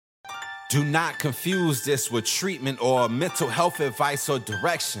Do not confuse this with treatment or mental health advice or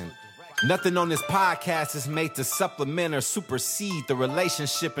direction. Nothing on this podcast is made to supplement or supersede the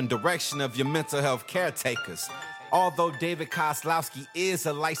relationship and direction of your mental health caretakers. Although David Kozlowski is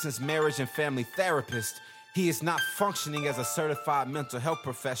a licensed marriage and family therapist, he is not functioning as a certified mental health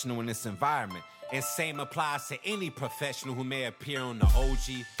professional in this environment. And same applies to any professional who may appear on the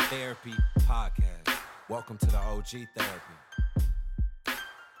OG Therapy podcast. Welcome to the OG Therapy.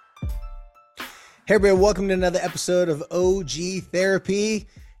 Hey everybody, welcome to another episode of OG Therapy.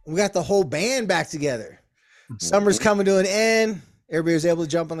 We got the whole band back together. Summer's coming to an end. Everybody was able to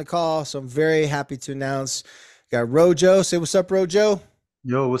jump on the call, so I'm very happy to announce. Got Rojo. Say what's up, Rojo.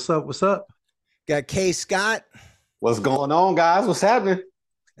 Yo, what's up? What's up? Got K. Scott. What's going on, guys? What's happening?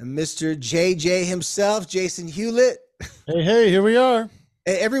 And Mr. JJ himself, Jason Hewlett. Hey, here we are.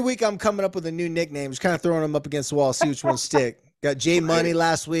 Every week I'm coming up with a new nickname, just kind of throwing them up against the wall, see which ones stick. Got J Money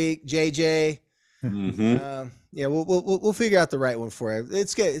last week, JJ. Yeah, we'll figure out the right one for you.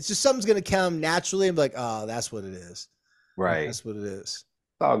 It's good. It's just something's gonna come naturally and be like, oh, that's what it is. Right. That's what it is. It's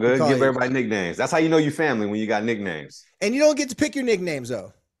all good. Give everybody nicknames. That's how you know you family, when you got nicknames. And you don't get to pick your nicknames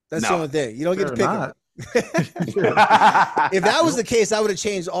though. That's the only thing. You don't get to pick them. If that was the case, I would have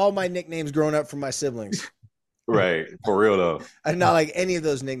changed all my nicknames growing up from my siblings. Right. For real though. I did not like any of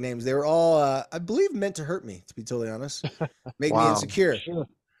those nicknames. They were all, I believe, meant to hurt me, to be totally honest. Make me insecure. Sure.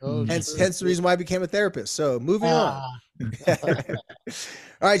 Hence the reason why I became a therapist. So moving on. All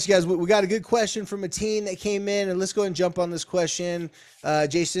right, you guys, we got a good question from a teen that came in, and let's go ahead and jump on this question.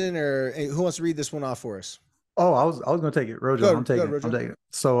 Jason, or who wants to read this one off for us? Oh, I was going to take it. Rojo, I'm taking it.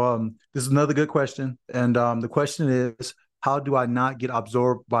 So this is another good question. And the question is, how do I not get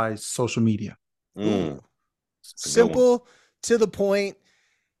absorbed by social media? Simple, to the point.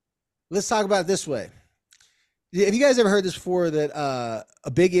 Let's talk about it this way. Have you guys ever heard this before, that a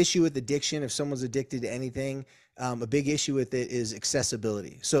big issue with addiction, if someone's addicted to anything, a big issue with it is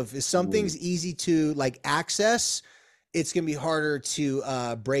accessibility. So if something's easy to access, it's going to be harder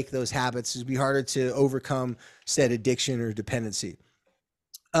to break those habits. It's going to be harder to overcome said addiction or dependency.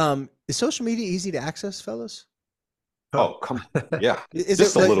 Is social media easy to access, fellas? Oh, come on. Yeah. Is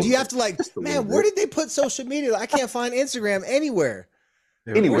it, do you have to man, where did they put social media? I can't find Instagram anywhere.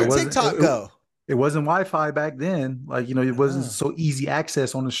 Where did TikTok go? It wasn't Wi-Fi back then. It wasn't so easy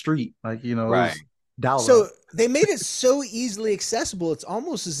access on the street. Right. So they made it so easily accessible. It's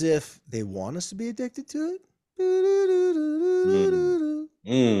almost as if they want us to be addicted to it.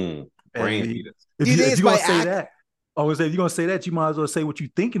 Brain eaters. If you're going to say that, if you're going to say that, you might as well say what you're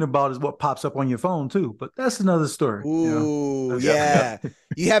thinking about is what pops up on your phone too. But that's another story. Ooh, yeah.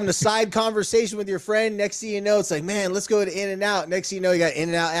 You having a side conversation with your friend. Next thing you know, it's like, man, let's go to In-N-Out. Next thing you know, you got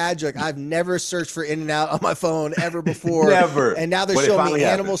In-N-Out ads. You're like, I've never searched for In-N-Out on my phone ever before. Never. And now they're showing me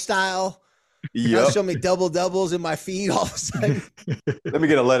animal style. Yep. Now they're showing me doubles in my feed all of a sudden. Let me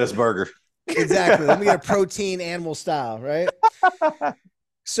get a lettuce burger. Exactly. Let me get a protein animal style, right?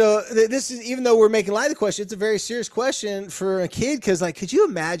 So this is, even though we're making light of the question, it's a very serious question for a kid. Because could you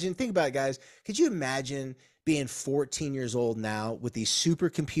imagine, think about it, guys. Could you imagine being 14 years old now with these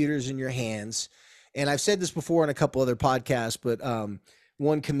supercomputers in your hands? And I've said this before on a couple other podcasts, but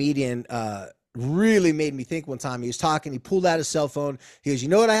one comedian really made me think one time. He was talking, he pulled out his cell phone. He goes, you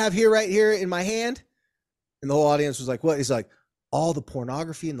know what I have right here in my hand? And the whole audience was like, what? He's like, all the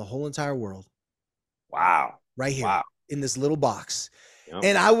pornography in the whole entire world. Wow. Right here. Wow. In this little box. Yep.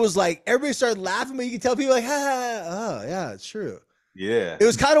 And I was like, everybody started laughing, but you could tell people oh yeah, it's true. Yeah. It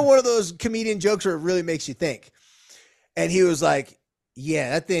was kind of one of those comedian jokes where it really makes you think. And he was like,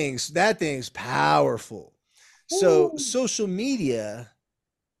 yeah, that thing's powerful. So social media,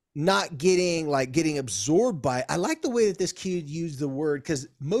 not getting absorbed by it. I like the way that this kid used the word, because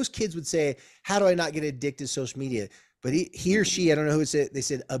most kids would say, how do I not get addicted to social media? But he or she, I don't know who said, they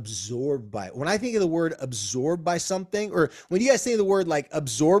said absorbed by it. When I think of the word absorbed by something, or when you guys think of the word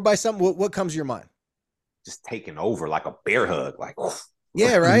absorbed by something, what comes to your mind? Just taking over like a bear hug.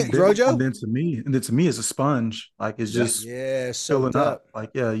 Yeah, right, Rojo? And then to me, it's a sponge. It's just filling up.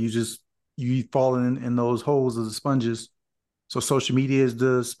 You falling in those holes of the sponges. So social media is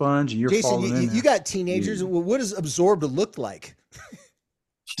the sponge, and you're Jason, falling in. You got teenagers. Well, what does absorbed look like?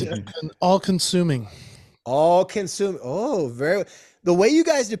 All consuming. All consuming. Oh, the way you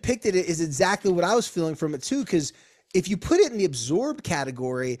guys depicted it is exactly what I was feeling from it too. Because if you put it in the absorbed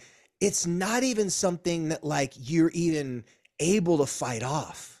category, it's not even something that you're even able to fight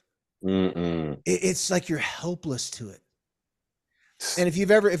off. It's like you're helpless to it. And if you've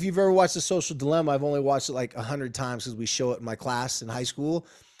ever watched The Social Dilemma, I've only watched it 100 times because we show it in my class in high school.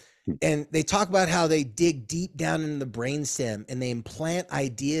 And they talk about how they dig deep down into the brainstem and they implant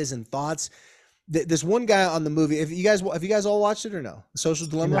ideas and thoughts. This one guy on the movie, have you guys all watched it or no? Social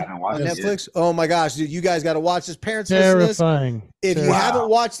Dilemma on Netflix. Oh my gosh, dude, you guys got to watch this. Parents, terrifying. If you haven't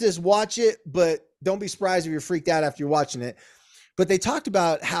watched this, watch it, but don't be surprised if you're freaked out after you're watching it. But they talked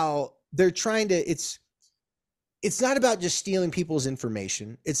about how they're trying to, it's not about just stealing people's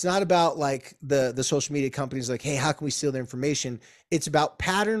information. It's not about like the social media companies like, hey, how can we steal their information? It's about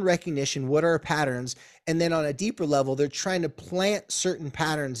pattern recognition. What are patterns? And then on a deeper level, they're trying to plant certain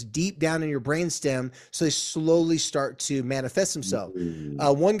patterns deep down in your brainstem so they slowly start to manifest themselves.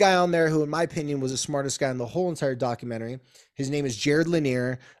 One guy on there who, in my opinion, was the smartest guy in the whole entire documentary. His name is Jared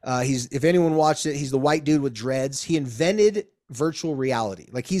Lanier. If anyone watched it, he's the white dude with dreads. He invented virtual reality.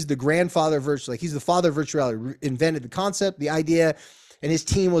 Like he's the grandfather of virtual, like he's the father of virtual reality, invented the concept, the idea, and his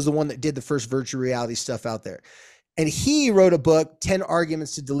team was the one that did the first virtual reality stuff out there. And he wrote a book, 10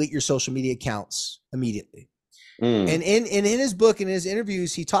 Arguments to Delete Your Social Media Accounts Immediately. And in his book, in his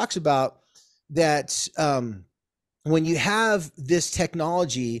interviews, he talks about that when you have this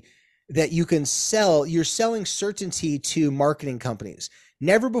technology that you can sell, you're selling certainty to marketing companies.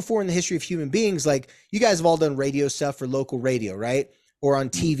 Never before in the history of human beings, like you guys have all done radio stuff for local radio, right? Or on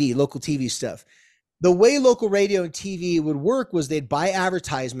TV, local TV stuff. The way local radio and TV would work was they'd buy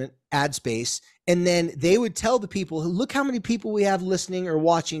advertisement, ad space, and then they would tell the people, look how many people we have listening or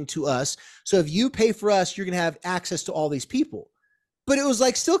watching to us. So if you pay for us, you're going to have access to all these people. But it was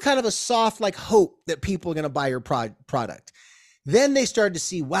like still kind of a soft like hope that people are going to buy your product. Then they started to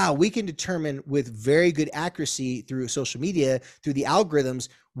see, wow, we can determine with very good accuracy through social media, through the algorithms,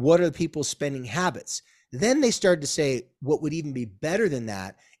 what are the people's spending habits. Then they started to say, what would even be better than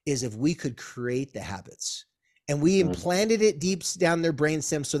that is if we could create the habits. And we implanted it deep down their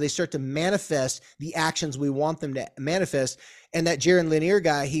brainstem so they start to manifest the actions we want them to manifest. And that Jared Lanier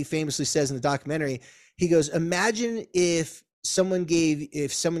guy, he famously says in the documentary, he goes, imagine if someone gave you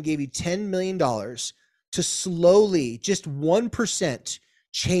 $10 million to slowly, just 1%,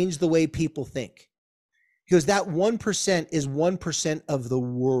 change the way people think. He goes, that 1% is 1% of the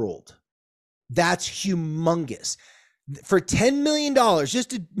world. That's humongous. For $10 million, just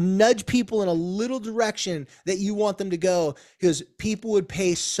to nudge people in a little direction that you want them to go, because people would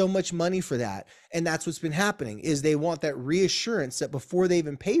pay so much money for that. And that's what's been happening, is they want that reassurance that before they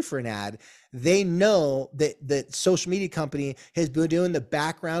even pay for an ad, they know that the social media company has been doing the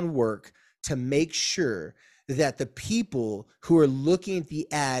background work to make sure that the people who are looking at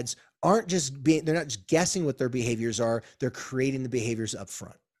the ads they're not just guessing what their behaviors are, they're creating the behaviors up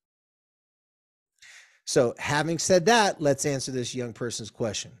front. So having said that, let's answer this young person's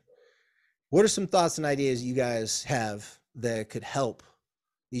question. What are some thoughts and ideas you guys have that could help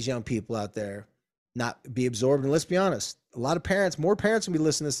these young people out there not be absorbed? And let's be honest, more parents will be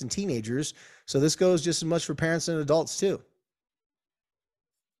listening to this than teenagers. So this goes just as much for parents and adults too.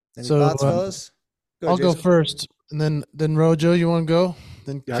 Any thoughts, fellas? I'll go first, and then Rojo, you want to go?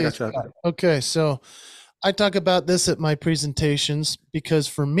 Then yeah, I got you. Okay, so I talk about this at my presentations because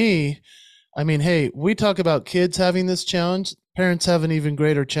for me, I mean, hey, we talk about kids having this challenge. Parents have an even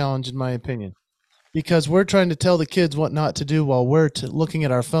greater challenge, in my opinion, because we're trying to tell the kids what not to do while we're looking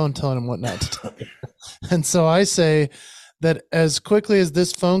at our phone, telling them what not to do. And so I say that as quickly as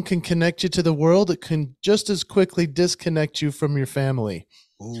this phone can connect you to the world, it can just as quickly disconnect you from your family.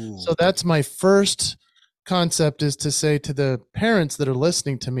 Ooh. So that's my first concept, is to say to the parents that are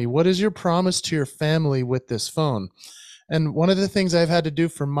listening to me, what is your promise to your family with this phone? And one of the things I've had to do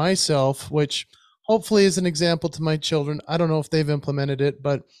for myself, which hopefully is an example to my children, I don't know if they've implemented it,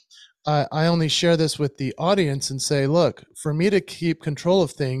 but I only share this with the audience and say, look, for me to keep control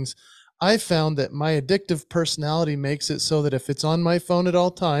of things, I found that my addictive personality makes it so that if it's on my phone at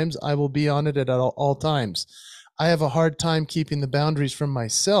all times, I will be on it at all times. I have a hard time keeping the boundaries from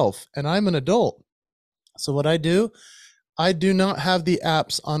myself, and I'm an adult. So what I do not have the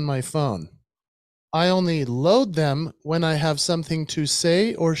apps on my phone. I only load them when I have something to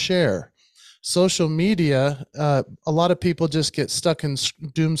say or share. Social media, a lot of people just get stuck in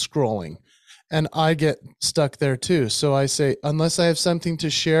doom scrolling, and I get stuck there too. So I say, unless I have something to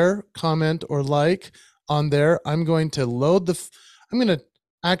share, comment, or like on there, I'm going to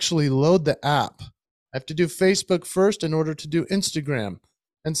actually load the app. I have to do Facebook first in order to do Instagram.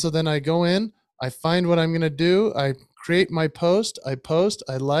 And so then I go in, I find what I'm going to do. I create my post, I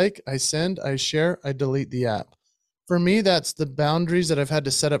like, I send, I share, I delete the app. For me, that's the boundaries that I've had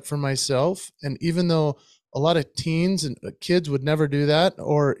to set up for myself. And even though a lot of teens and kids would never do that,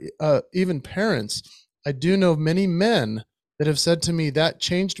 or even parents, I do know many men that have said to me, that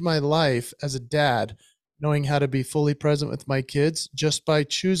changed my life as a dad, knowing how to be fully present with my kids just by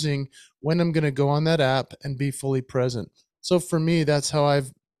choosing when I'm going to go on that app and be fully present. So for me, that's how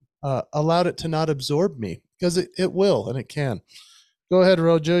I've allowed it to not absorb me, because it will and it can. Go ahead,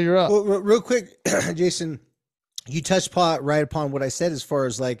 Rojo, you're up. Well, real quick, Jason, you touched right upon what I said as far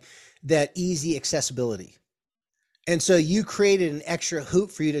as like that easy accessibility. And so you created an extra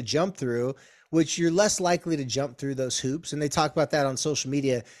hoop for you to jump through, which you're less likely to jump through those hoops. And they talk about that on social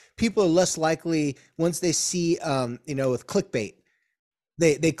media. People are less likely, once they see, with clickbait,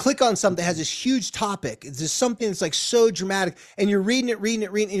 they click on something that has this huge topic. It's just something that's like so dramatic, and you're reading it,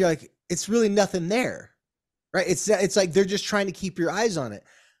 and you're like, it's really nothing there, right? It's like they're just trying to keep your eyes on it.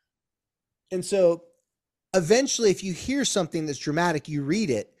 And so eventually, if you hear something that's dramatic, you read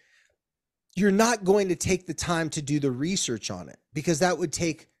it, you're not going to take the time to do the research on it, because that would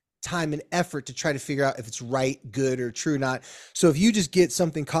take time and effort to try to figure out if it's right, good, or true or not. So if you just get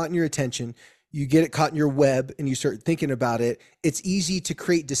something caught in your attention, you get it caught in your web, and you start thinking about it, it's easy to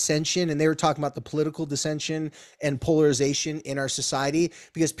create dissension. And they were talking about the political dissension and polarization in our society,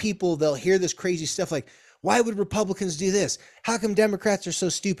 because they'll hear this crazy stuff like, why would Republicans do this? How come Democrats are so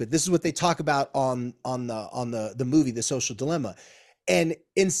stupid? This is what they talk about on the movie, The Social Dilemma. And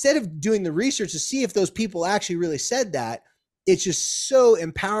instead of doing the research to see if those people actually really said that, it's just so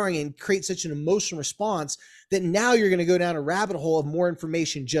empowering and creates such an emotional response that now you're going to go down a rabbit hole of more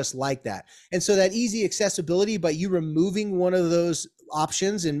information just like that. And so that easy accessibility, by you removing one of those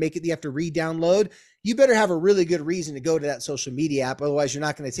options and make it, you have to re-download, you better have a really good reason to go to that social media app. Otherwise, you're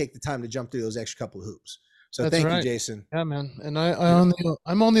not going to take the time to jump through those extra couple of hoops. So thank you, Jason. Yeah, man. And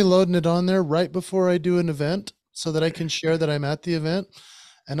I'm only loading it on there right before I do an event, so that I can share that I'm at the event,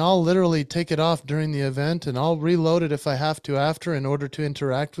 and I'll literally take it off during the event, and I'll reload it if I have to after, in order to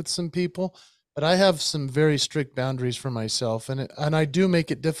interact with some people. But I have some very strict boundaries for myself, and I do make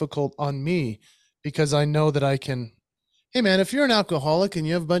it difficult on me, because I know that I can, hey man, if you're an alcoholic and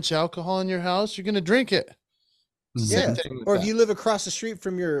you have a bunch of alcohol in your house, you're going to drink it. Yeah. Or if you live across the street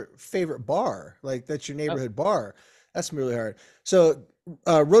from your favorite bar, like that's your neighborhood bar, that's really hard. So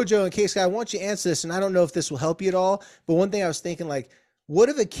Rojo and K-Sky, I want you to answer this, and I don't know if this will help you at all, but one thing I was thinking, like, what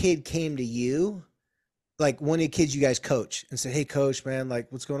if a kid came to you, like one of the kids you guys coach, and said, hey coach, man, like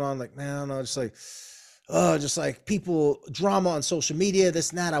what's going on? Like, man, I don't know, just like people drama on social media, this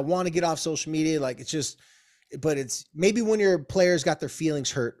and that. I want to get off social media. Like but it's maybe when your players got their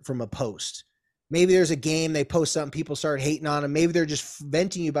feelings hurt from a post. Maybe there's a game, they post something, people start hating on them. Maybe they're just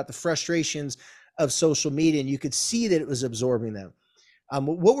venting you about the frustrations of social media, and you could see that it was absorbing them.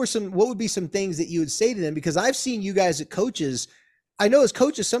 What would be some things that you would say to them? Because I've seen you guys as coaches. I know as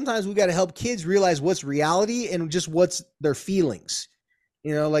coaches, sometimes we got to help kids realize what's reality and just what's their feelings.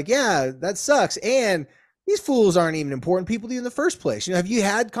 Like, yeah, that sucks. And these fools aren't even important people to you in the first place. Have you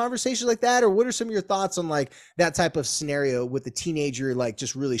had conversations like that? Or what are some of your thoughts on like that type of scenario with a teenager, like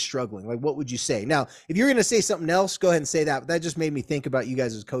just really struggling? Like, what would you say? Now, if you're going to say something else, go ahead and say that. But that just made me think about you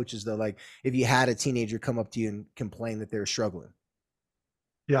guys as coaches, though. Like if you had a teenager come up to you and complain that they're struggling.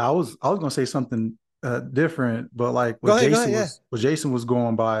 Yeah, I was going to say something different, but like what Jason was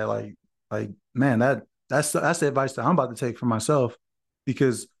going by, like man, that's the advice that I'm about to take for myself,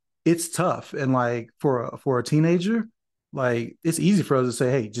 because it's tough. And like for a teenager, like it's easy for us to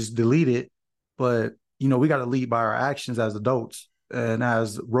say, hey, just delete it. But, we got to lead by our actions as adults and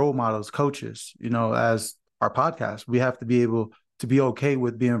as role models, coaches, as our podcast. We have to be able to be okay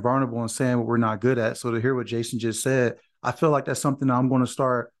with being vulnerable and saying what we're not good at. So to hear what Jason just said, I feel like that's something that I'm going to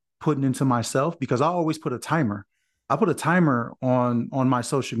start putting into myself, because I always put a timer. I put a timer on my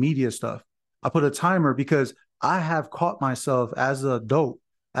social media stuff. I put a timer because I have caught myself as an adult.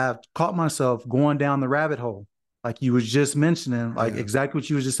 I have caught myself going down the rabbit hole. Like you was just mentioning, like exactly what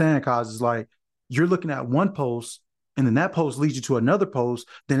you was just saying, Kaz, is like you're looking at one post, and then that post leads you to another post,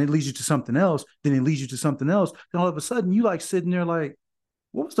 then it leads you to something else, then it leads you to something else. Then all of a sudden you like sitting there like,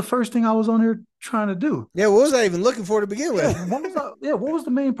 what was the first thing I was on here trying to do? Yeah, what was I even looking for to begin with? What was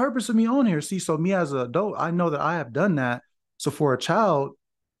the main purpose of me on here? See, so me as an adult, I know that I have done that. So for a child,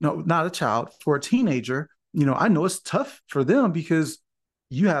 no, not a child, for a teenager, I know it's tough for them, because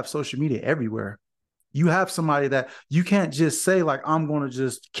you have social media everywhere. You have somebody that you can't just say like, I'm going to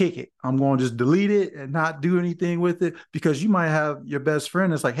just kick it. I'm going to just delete it and not do anything with it, because you might have your best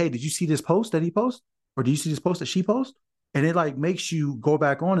friend that's like, hey, did you see this post that he posted? Or do you see this post that she posted? And it like makes you go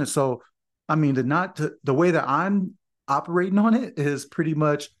back on it. So, I mean, the way that I'm operating on it is pretty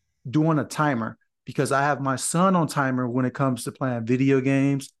much doing a timer, because I have my son on timer when it comes to playing video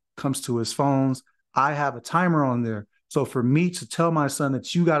games, comes to his phones. I have a timer on there. So for me to tell my son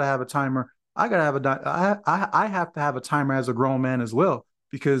that you got to have a timer, I got to have I have to have a timer as a grown man as well,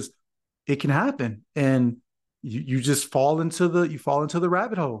 because it can happen. And you just fall into the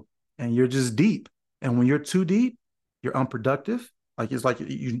rabbit hole, and you're just deep. And when you're too deep, you're unproductive. Like it's like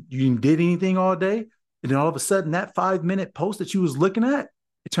you did anything all day, and then all of a sudden that 5-minute post that you was looking at,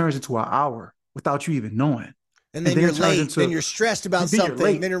 it turns into an hour without you even knowing. And then you're late. Then you're stressed about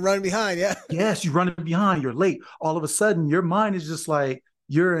something. Then you're running behind. Yeah. Yes, you're running behind. You're late. All of a sudden, your mind is just like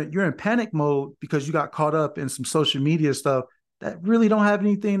you're in panic mode because you got caught up in some social media stuff that really don't have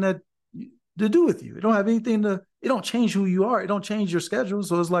anything to do with you. It don't have anything to. It don't change who you are. It don't change your schedule.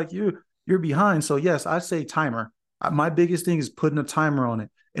 So it's like you're behind. So yes, I say timer. My biggest thing is putting a timer on it.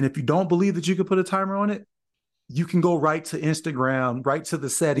 And if you don't believe that you can put a timer on it, you can go right to Instagram, right to the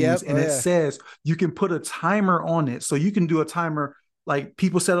settings, and it says you can put a timer on it. So you can do a timer, like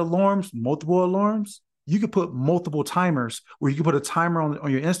people set alarms, multiple alarms. You could put multiple timers where you can put a timer on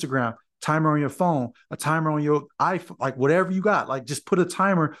your Instagram, timer on your phone, a timer on your iPhone, like whatever you got, like just put a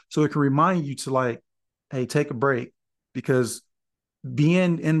timer so it can remind you to like, hey, take a break, because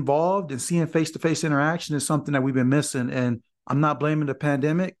being involved and seeing face-to-face interaction is something that we've been missing. And I'm not blaming the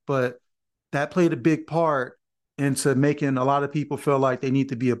pandemic, but that played a big part into making a lot of people feel like they need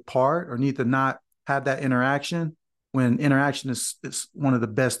to be apart or need to not have that interaction, when interaction is one of the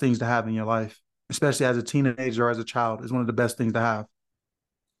best things to have in your life, especially as a teenager or as a child. Is one of the best things to have.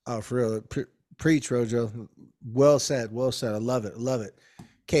 Oh, for real. Preach, Rojo. Well said. Well said. I love it. I love it.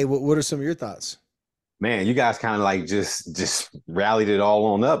 Okay, what are some of your thoughts? Man, you guys kind of like just rallied it all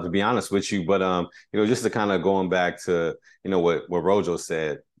on up, to be honest with you. But just to kind of going back to what Rojo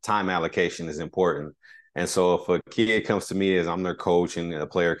said, time allocation is important. And so if a kid comes to me as I'm their coach, and a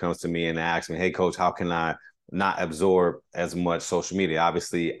player comes to me and asks me, hey, coach, how can I not absorb as much social media?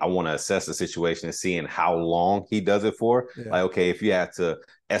 Obviously, I want to assess the situation and seeing how long he does it for. Yeah. Like, okay, if you had to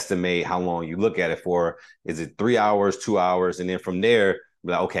estimate how long you look at it for, is it 3 hours, 2 hours? And then from there,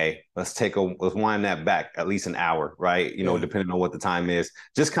 like, okay, let's wind that back at least an hour, right? Depending on what the time is,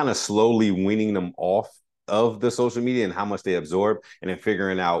 just kind of slowly weaning them off of the social media and how much they absorb, and then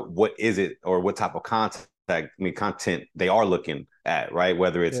figuring out what is it or what type of content they are looking at, right?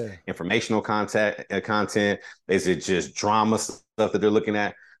 Whether it's informational content, is it just drama stuff that they're looking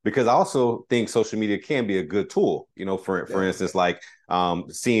at? Because I also think social media can be a good tool, for instance, like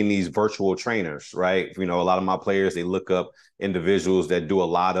seeing these virtual trainers, right? A lot of my players, they look up individuals that do a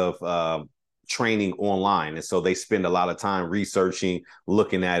lot of training online. And so they spend a lot of time researching,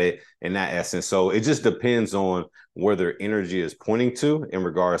 looking at it in that essence. So it just depends on where their energy is pointing to in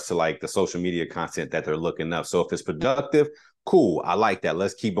regards to like the social media content that they're looking up. So if it's productive, cool, I like that.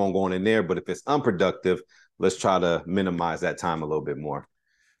 Let's keep on going in there. But if it's unproductive, let's try to minimize that time a little bit more.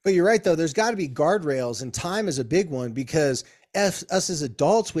 But you're right, though. There's got to be guardrails, and time is a big one, because us as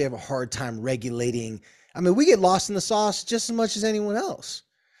adults, we have a hard time regulating. I mean, we get lost in the sauce just as much as anyone else.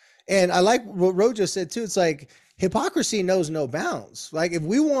 And I like what Rojo said, too. It's like hypocrisy knows no bounds. Like, if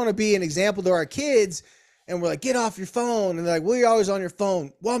we want to be an example to our kids and we're like, get off your phone, and they're like, well, you're always on your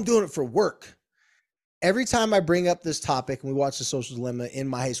phone. Well, I'm doing it for work. Every time I bring up this topic and we watch The Social Dilemma in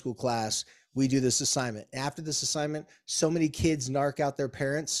my high school class, we do this assignment. After this assignment, so many kids narc out their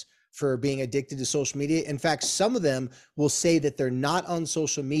parents for being addicted to social media. In fact, some of them will say that they're not on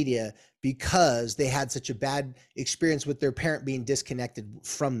social media because they had such a bad experience with their parent being disconnected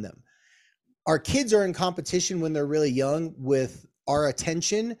from them. Our kids are in competition when they're really young with our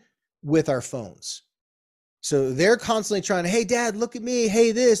attention with our phones. So they're constantly trying to, hey, dad, look at me.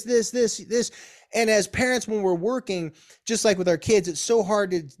 Hey, this. And as parents, when we're working, just like with our kids, it's so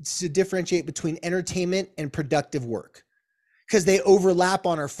hard to differentiate between entertainment and productive work because they overlap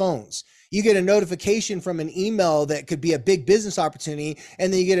on our phones. You get a notification from an email that could be a big business opportunity,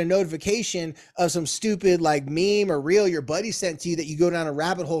 and then you get a notification of some stupid like meme or reel your buddy sent to you that you go down a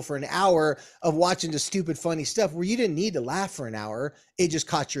rabbit hole for an hour of watching just stupid, funny stuff where you didn't need to laugh for an hour. It just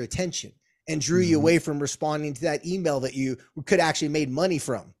caught your attention and drew you away from responding to that email that you could actually made money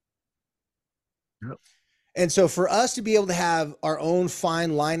from. Yep. And so for us to be able to have our own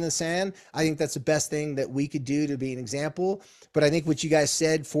fine line in the sand, I think that's the best thing that we could do to be an example. But I think what you guys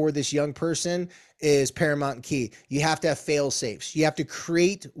said for this young person is paramount and key. You have to have fail safes. You have to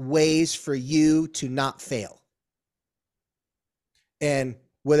create ways for you to not fail. And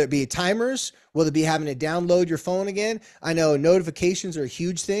whether it be timers, whether it be having to download your phone again. I know notifications are a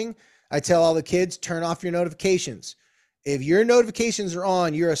huge thing. I tell all the kids, turn off your notifications. If your notifications are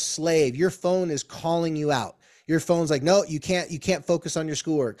on, you're a slave. Your phone is calling you out. Your phone's like, no, you can't focus on your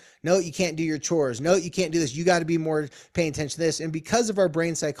schoolwork. No, you can't do your chores. No, you can't do this. You got to be more paying attention to this. And because of our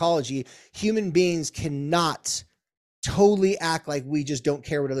brain psychology, human beings cannot totally act like we just don't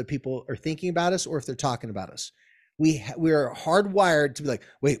care what other people are thinking about us or if they're talking about us. We are hardwired to be like,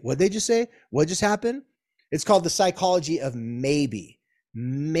 wait, what'd they just say? What just happened? It's called the psychology of maybe.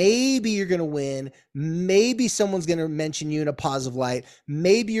 Maybe you're going to win. Maybe someone's going to mention you in a positive light.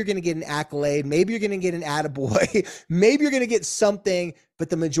 Maybe you're going to get an accolade. Maybe you're going to get an attaboy. Maybe you're going to get something, but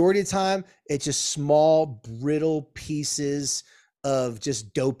the majority of the time, it's just small, brittle pieces of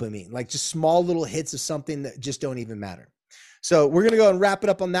just dopamine, like just small little hits of something that just don't even matter. So we're going to go and wrap it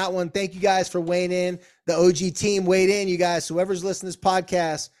up on that one. Thank you guys for weighing in. The OG team weighed in, you guys. Whoever's listening to this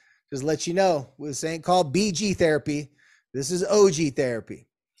podcast, just let you know, this ain't called BG therapy. This is OG therapy.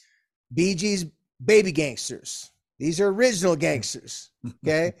 BG's baby gangsters. These are original gangsters.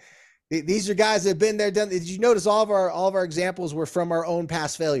 Okay. These are guys that have been there, done. Did you notice all of our examples were from our own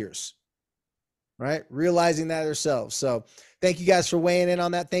past failures, right? Realizing that ourselves. So thank you guys for weighing in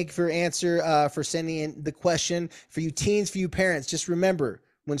on that. Thank you for your answer, for sending in the question. For you teens, for you parents, just remember,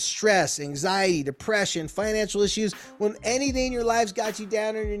 when stress, anxiety, depression, financial issues, when anything in your life's got you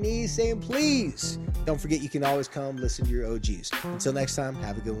down on your knees saying, please, don't forget you can always come listen to your OGs. Until next time,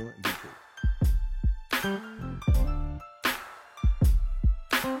 have a good one. Be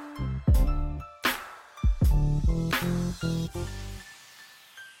cool.